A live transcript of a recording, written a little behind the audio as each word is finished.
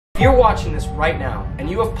you're watching this right now and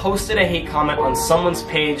you have posted a hate comment on someone's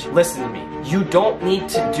page, listen to me. You don't need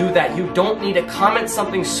to do that. You don't need to comment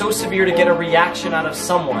something so severe to get a reaction out of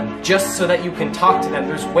someone just so that you can talk to them.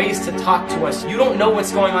 There's ways to talk to us. You don't know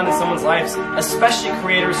what's going on in someone's lives, especially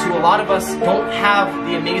creators who a lot of us don't have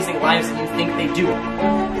the amazing lives that you think they do.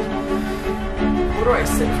 What do I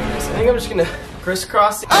say for this? I think I'm just gonna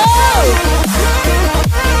crisscross.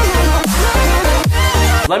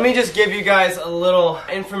 Let me just give you guys a little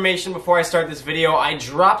information before I start this video. I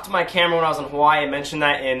dropped my camera when I was in Hawaii. I mentioned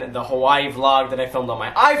that in the Hawaii vlog that I filmed on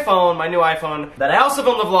my iPhone, my new iPhone, that I also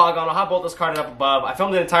filmed a vlog on. I'll have both those carded up above. I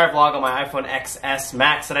filmed an entire vlog on my iPhone XS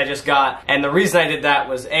Max that I just got. And the reason I did that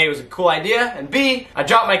was A, it was a cool idea, and B, I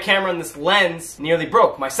dropped my camera and this lens nearly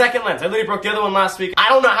broke. My second lens. I literally broke the other one last week. I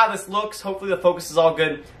don't know how this looks. Hopefully the focus is all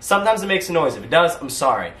good. Sometimes it makes a noise. If it does, I'm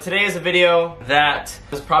sorry. Today is a video that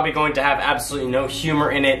is probably going to have absolutely no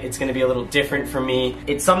humor in it. It's going to be a little different for me.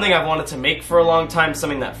 It's something I've wanted to make for a long time,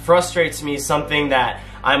 something that frustrates me, something that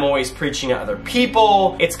I'm always preaching to other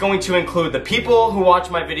people. It's going to include the people who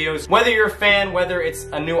watch my videos, whether you're a fan, whether it's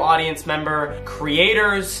a new audience member,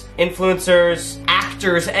 creators, influencers,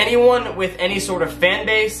 actors, anyone with any sort of fan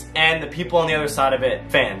base, and the people on the other side of it,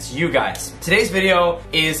 fans, you guys. Today's video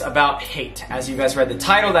is about hate. As you guys read the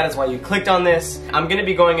title, that is why you clicked on this. I'm gonna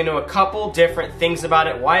be going into a couple different things about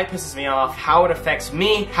it, why it pisses me off, how it affects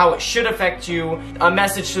me, how it should affect you, a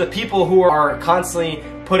message to the people who are constantly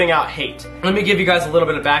putting out hate. Let me give you guys a little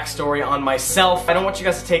bit of backstory on myself. I don't want you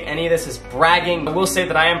guys to take any of this as bragging. I will say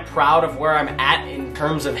that I am proud of where I'm at in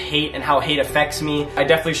terms of hate and how hate affects me. I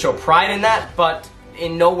definitely show pride in that, but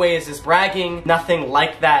in no way is this bragging, nothing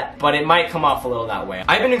like that, but it might come off a little that way.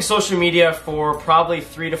 I've been doing social media for probably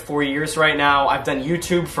 3 to 4 years right now. I've done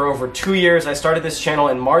YouTube for over 2 years. I started this channel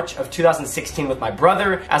in March of 2016 with my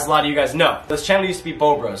brother, as a lot of you guys know. This channel used to be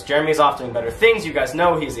Beau Bros. Jeremy's off doing better things. You guys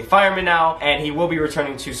know he's a fireman now, and he will be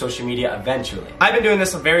returning to social media eventually. I've been doing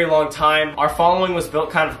this a very long time. Our following was built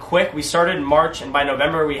kind of quick. We started in March, and by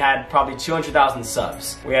November we had probably 200,000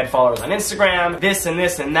 subs. We had followers on Instagram, this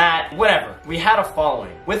and that, whatever. We had a following.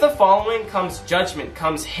 With a following comes judgment,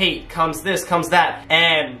 comes hate, comes this, comes that,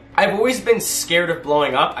 and I've always been scared of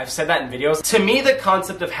blowing up. I've said that in videos. To me, the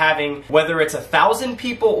concept of having, whether it's 1,000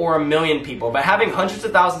 people or 1,000,000 people, but having hundreds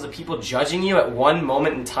of thousands of people judging you at one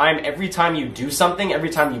moment in time, every time you do something, every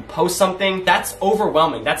time you post something, that's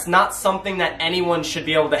overwhelming. That's not something that anyone should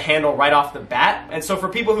be able to handle right off the bat. And so for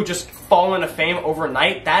people who just fall into fame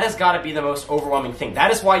overnight, that has got to be the most overwhelming thing.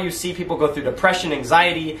 That is why you see people go through depression,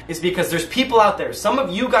 anxiety, is because there's people out there, some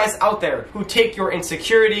of you guys out there, who take your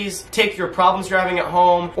insecurities, take your problems you're having at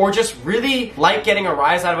home, or just really like getting a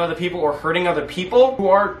rise out of other people or hurting other people, who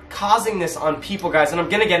are causing this on people, guys. And I'm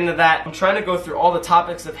gonna get into that. I'm trying to go through all the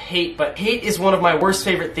topics of hate, but hate is one of my worst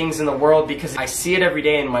favorite things in the world because I see it every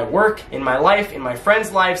day in my work, in my life, in my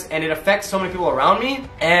friends' lives, and it affects so many people around me.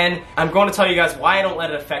 And I'm going to tell you guys why I don't let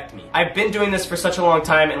it affect me. I've been doing this for such a long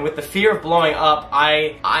time, and with the fear of blowing up,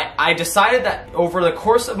 I decided that over the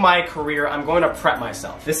course of my career, I'm going to prep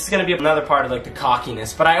myself. This is going to be another part of like the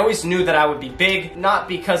cockiness, but I always knew that I would be big, not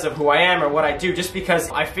because of who I am or what I do, just because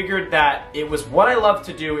I figured that it was what I love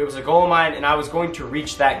to do, it was a goal of mine, and I was going to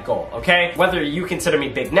reach that goal, okay? Whether you consider me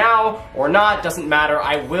big now or not, doesn't matter.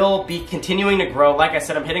 I will be continuing to grow. Like I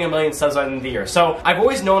said, I'm hitting 1,000,000 subs by the end of the year. So I've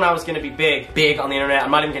always known I was going to be big on the internet.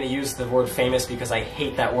 I'm not even going to use the word famous because I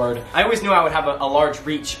hate that word. I always knew I would have a large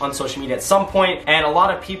reach on social media at some point, and a lot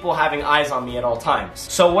of people having eyes on me at all times.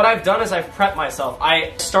 So what I've done is I've prepped myself.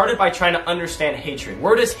 I started by trying to understand hatred.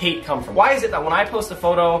 Where does hate come from? Why is it that when I post a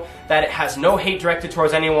photo that it has no hate directed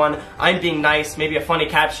towards anyone, I'm being nice, maybe a funny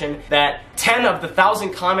caption, that 10 of the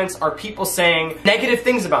 1,000 comments are people saying negative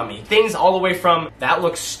things about me? Things all the way from, that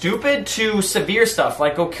looks stupid, to severe stuff,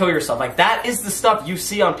 like go kill yourself. Like, that is the stuff you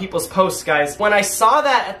see on people's posts, guys. When I saw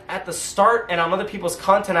that at the start and on other people's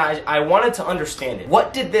content, I wanted to understand it.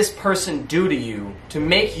 What did this person do to you to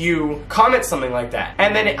make you comment something like that?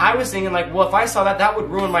 And then I was thinking like, well, if I saw that, that would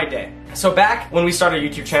ruin my day. So back when we started a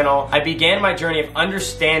YouTube channel, I began my journey of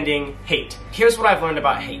understanding hate. Here's what I've learned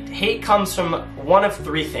about hate. Hate comes from one of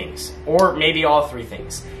 3 things, or maybe all 3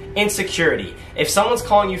 things. Insecurity. If someone's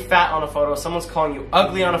calling you fat on a photo, someone's calling you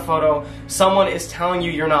ugly on a photo, someone is telling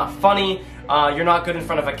you you're not funny, you're not good in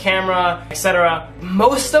front of a camera, etc.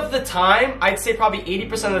 Most of the time, I'd say probably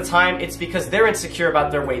 80% of the time, it's because they're insecure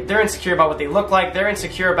about their weight. They're insecure about what they look like. They're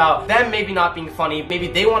insecure about them maybe not being funny. Maybe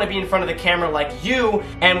they want to be in front of the camera like you,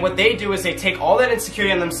 and what they do is they take all that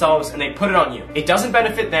insecurity on themselves and they put it on you. It doesn't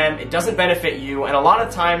benefit them, it doesn't benefit you, and a lot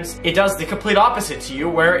of times it does the complete opposite to you,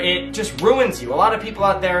 where it just ruins you. A lot of people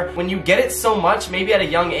out there, when you get it so much, maybe at a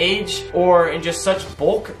young age or in just such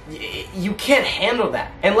bulk, you can't handle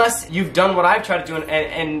that unless you've done what I've tried to do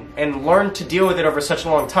and learned to deal with it over such a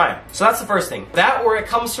long time. So that's the first thing. That, or it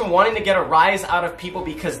comes from wanting to get a rise out of people,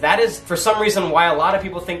 because that is for some reason why a lot of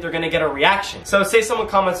people think they're gonna get a reaction. So say someone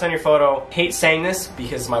comments on your photo, hate saying this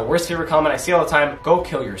because it's my worst favorite comment I see all the time, go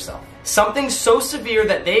kill yourself. Something so severe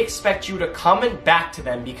that they expect you to comment back to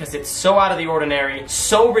them because it's so out of the ordinary,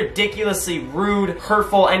 so ridiculously rude,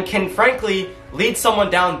 hurtful, and can frankly lead someone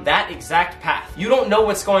down that exact path. You don't know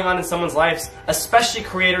what's going on in someone's lives, especially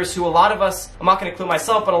creators who, a lot of us, I'm not gonna include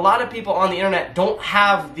myself, but a lot of people on the internet don't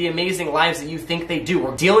have the amazing lives that you think they do.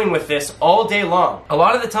 We're dealing with this all day long. A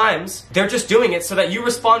lot of the times, they're just doing it so that you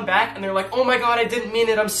respond back and they're like, oh my god, I didn't mean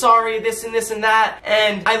it, I'm sorry, this and this and that,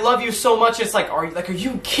 and I love you so much. It's like, are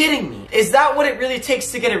you kidding me? Is that what it really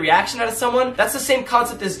takes to get a reaction out of someone? That's the same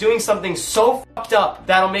concept as doing something so fucked up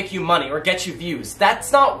that'll make you money or get you views.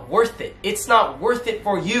 That's not worth it. It's not worth it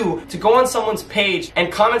for you to go on someone's page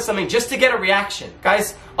and comment something just to get a reaction.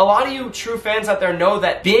 Guys, a lot of you true fans out there know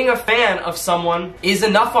that being a fan of someone is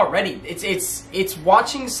enough already. It's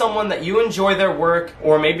watching someone that you enjoy their work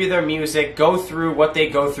or maybe their music go through what they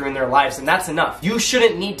go through in their lives, and that's enough. You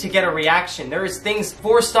shouldn't need to get a reaction. There's things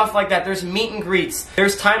for stuff like that. There's meet and greets.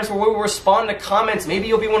 There's times where we will respond to comments. Maybe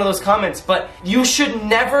you'll be one of those comments, but you should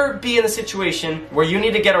never be in a situation where you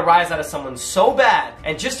need to get a rise out of someone so bad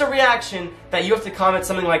and just a reaction that you have to comment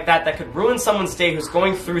something like that that could ruin someone's day who's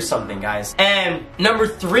going through something, guys. And number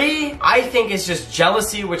 3, I think, is just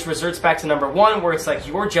jealousy, which resorts back to number 1, where it's like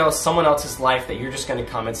you're jealous of someone else's life that you're just going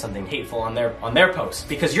to comment something hateful on their post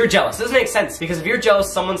because you're jealous. It doesn't make sense, because if you're jealous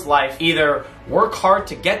of someone's life, either work hard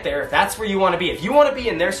to get there if that's where you want to be. If you want to be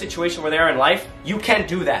in their situation where they are in life, you can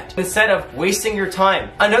do that instead of wasting your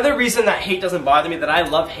time. Another reason that hate doesn't bother me, that I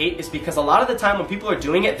love hate, is because a lot of the time when people are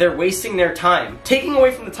doing it, they're wasting their time, taking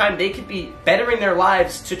away from the time they could be bettering their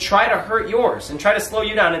lives to try to hurt yours and try to slow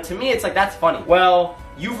you down. And to me, it's like, that's funny. Well,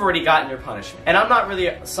 you've already gotten your punishment. And I'm not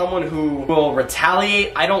really someone who will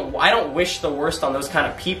retaliate. I don't wish the worst on those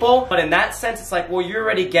kind of people. But in that sense, it's like, well, you're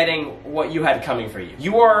already getting what you had coming for you.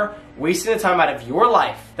 You are wasting the time out of your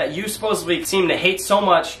life that you supposedly seem to hate so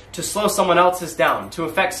much to slow someone else's down, to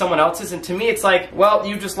affect someone else's. And to me, it's like, well,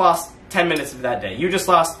 you just lost 10 minutes of that day. You just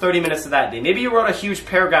lost 30 minutes of that day. Maybe you wrote a huge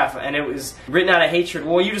paragraph and it was written out of hatred.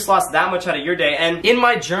 Well, you just lost that much out of your day. And in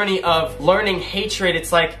my journey of learning hatred,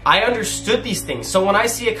 it's like I understood these things. So when I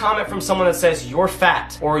see a comment from someone that says you're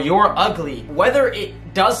fat or you're ugly, whether it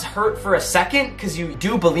does hurt for a second, because you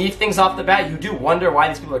do believe things off the bat, you do wonder why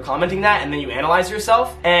these people are commenting that, and then you analyze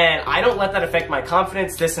yourself, and I don't let that affect my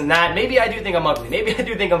confidence, this and that. Maybe I do think I'm ugly, maybe I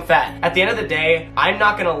do think I'm fat. At the end of the day, I'm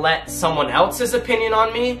not gonna let someone else's opinion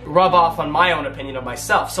on me rub off on my own opinion of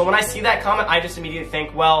myself. So when I see that comment, I just immediately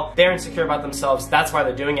think, well, they're insecure about themselves, that's why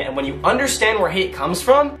they're doing it. And when you understand where hate comes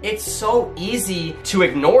from, it's so easy to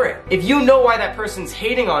ignore it. If you know why that person's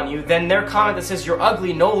hating on you, then their comment that says you're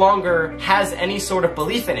ugly no longer has any sort of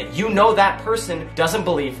belief in it. You know that person doesn't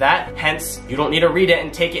believe that, hence you don't need to read it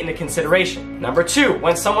and take it into consideration. Number 2,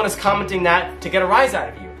 when someone is commenting that to get a rise out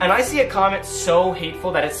of you, and I see a comment so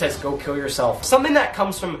hateful that it says go kill yourself, something that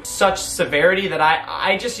comes from such severity that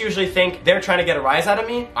I just usually think they're trying to get a rise out of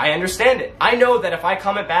me, I understand it. I know that if I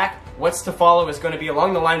comment back, what's to follow is going to be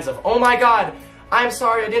along the lines of, oh my god, I'm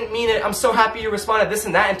sorry, I didn't mean it, I'm so happy you responded, this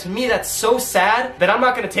and that. And to me, that's so sad that I'm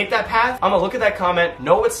not gonna take that path. I'm gonna look at that comment,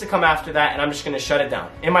 know what's to come after that, and I'm just gonna shut it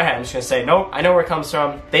down. In my head, I'm just gonna say, nope, I know where it comes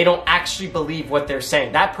from. They don't actually believe what they're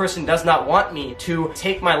saying. That person does not want me to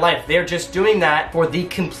take my life. They're just doing that for the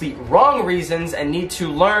complete wrong reasons and need to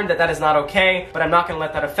learn that that is not okay, but I'm not gonna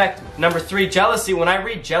let that affect me. Number 3, jealousy. When I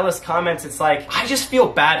read jealous comments, it's like, I just feel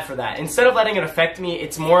bad for that. Instead of letting it affect me,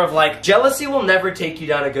 it's more of like, jealousy will never take you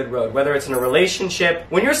down a good road, whether it's in a relationship.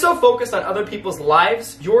 When you're so focused on other people's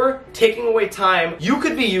lives, you're taking away time you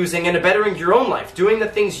could be using into bettering your own life, doing the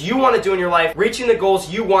things you want to do in your life, reaching the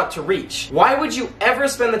goals you want to reach. Why would you ever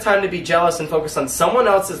spend the time to be jealous and focus on someone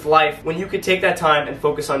else's life when you could take that time and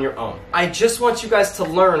focus on your own? I just want you guys to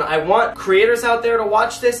learn. I want creators out there to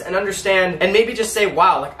watch this and understand and maybe just say,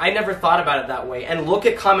 wow, like I never thought about it that way, and look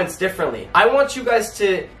at comments differently. I want you guys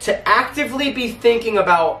to actively be thinking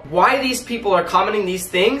about why these people are commenting these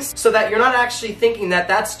things so that you're not actually actually thinking that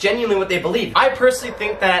that's genuinely what they believe. I personally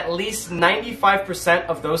think that at least 95%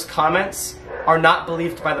 of those comments are not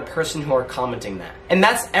believed by the person who are commenting that. And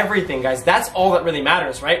that's everything, guys. That's all that really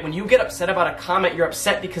matters, right? When you get upset about a comment, you're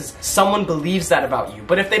upset because someone believes that about you.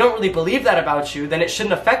 But if they don't really believe that about you, then it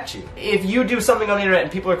shouldn't affect you. If you do something on the internet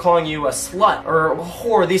and people are calling you a slut or a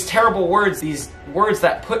whore, these terrible words, these words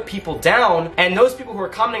that put people down, and those people who are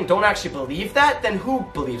commenting don't actually believe that, then who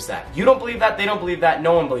believes that? You don't believe that, they don't believe that,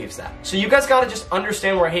 no one believes that. So you guys gotta just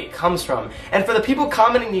understand where hate comes from. And for the people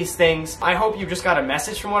commenting these things, I hope you just got a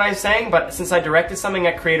message from what I'm saying, but since I directed something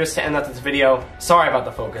at creators to end up this video, sorry about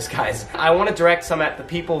the focus, guys. I want to direct some at the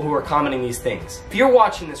people who are commenting these things. If you're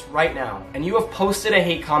watching this right now, and you have posted a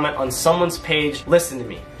hate comment on someone's page, listen to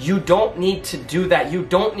me. You don't need to do that. You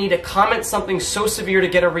don't need to comment something so severe to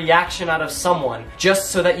get a reaction out of someone just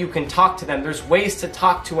so that you can talk to them. There's ways to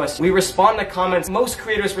talk to us. We respond to comments. Most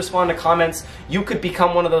creators respond to comments. You could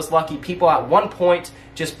become one of those lucky people at one point.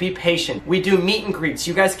 Just be patient. We do meet and greets.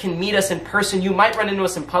 You guys can meet us in person. You might run into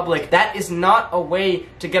us in public. That is not a way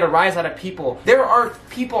to get a rise out of people. There are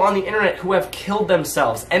people on the internet who have killed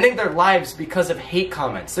themselves, ending their lives because of hate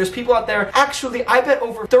comments. There's people out there, actually, I bet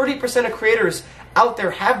over 30% of creators out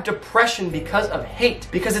there have depression because of hate,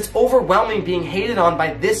 because it's overwhelming being hated on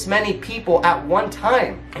by this many people at one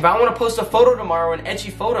time. If I want to post a photo tomorrow, an edgy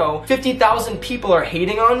photo, 50,000 people are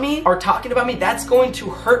hating on me, are talking about me, that's going to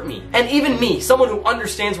hurt me. And even me, someone who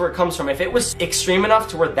understands where it comes from, if it was extreme enough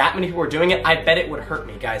to where that many people were doing it, I bet it would hurt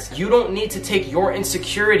me, guys. You don't need to take your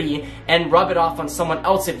insecurity and rub it off on someone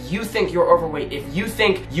else. If you think you're overweight, if you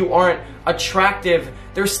think you aren't attractive,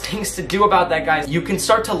 there's things to do about that, guys. You can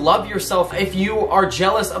start to love yourself. If you are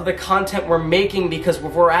jealous of the content we're making because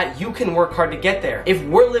where we're at, you can work hard to get there. If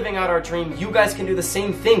we're living out our dream, you guys can do the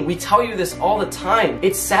same thing. We tell you this all the time.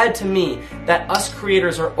 It's sad to me that us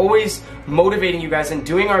creators are always motivating you guys and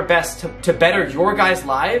doing our best to better your guys'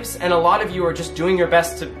 lives, and a lot of you are just doing your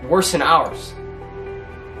best to worsen ours.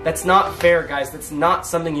 That's not fair, guys. That's not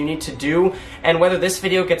something you need to do. And whether this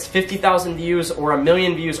video gets 50,000 views or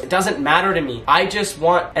 1,000,000 views, it doesn't matter to me. I just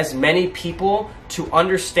want as many people to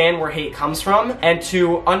understand where hate comes from and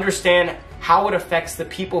to understand how it affects the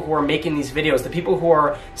people who are making these videos, the people who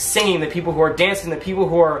are singing, the people who are dancing, the people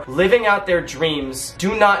who are living out their dreams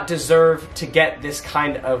do not deserve to get this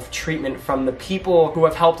kind of treatment from the people who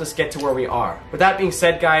have helped us get to where we are. With that being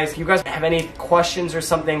said, guys, if you guys have any questions or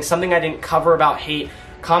something I didn't cover about hate,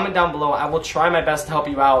 comment down below. I will try my best to help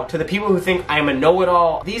you out. To the people who think I am a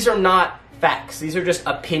know-it-all, these are not facts. These are just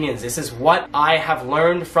opinions. This is what I have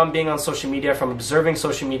learned from being on social media, from observing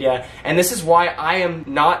social media, and this is why I am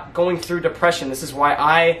not going through depression. This is why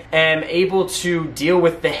I am able to deal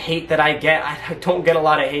with the hate that I get. I don't get a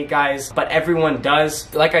lot of hate, guys, but everyone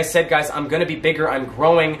does. Like I said, guys, I'm gonna be bigger. I'm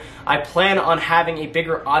growing. I plan on having a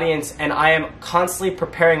bigger audience, and I am constantly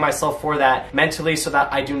preparing myself for that mentally so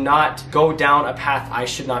that I do not go down a path I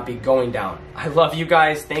should not be going down. I love you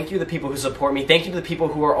guys. Thank you to the people who support me. Thank you to the people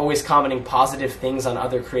who are always commenting positive things on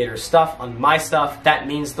other creators' stuff, on my stuff. That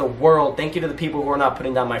means the world. Thank you to the people who are not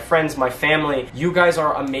putting down my friends, my family. You guys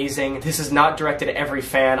are amazing. This is not directed at every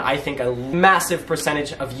fan. I think a massive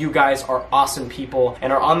percentage of you guys are awesome people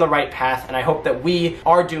and are on the right path, and I hope that we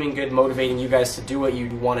are doing good, motivating you guys to do what you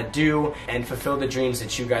want to do and fulfill the dreams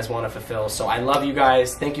that you guys want to fulfill. So I love you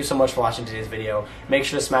guys. Thank you so much for watching today's video. Make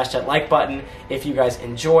sure to smash that like button if you guys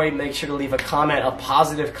enjoy. Make sure to leave a comment, a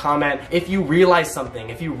positive comment. If you realize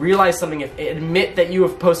something, admit that you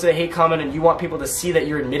have posted a hate comment and you want people to see that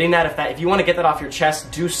you're admitting that. If you want to get that off your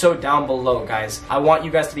chest, do so down below, guys. I want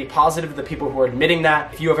you guys to be positive to the people who are admitting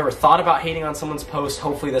that. If you have ever thought about hating on someone's post,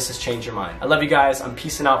 hopefully this has changed your mind. I love you guys. I'm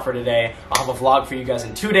peacing out for today. I'll have a vlog for you guys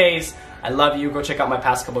in 2 days. I love you. Go check out my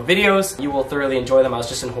past couple videos. You will thoroughly enjoy them. I was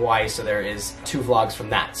just in Hawaii, so there is 2 vlogs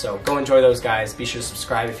from that. So go enjoy those, guys. Be sure to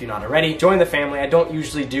subscribe if you're not already. Join the family. I don't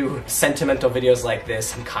usually do sentimental videos like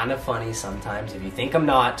this. I'm kind of funny sometimes. If you think I'm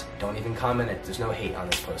not, don't even comment it. There's no hate on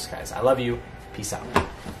this post, guys. I love you. Peace out.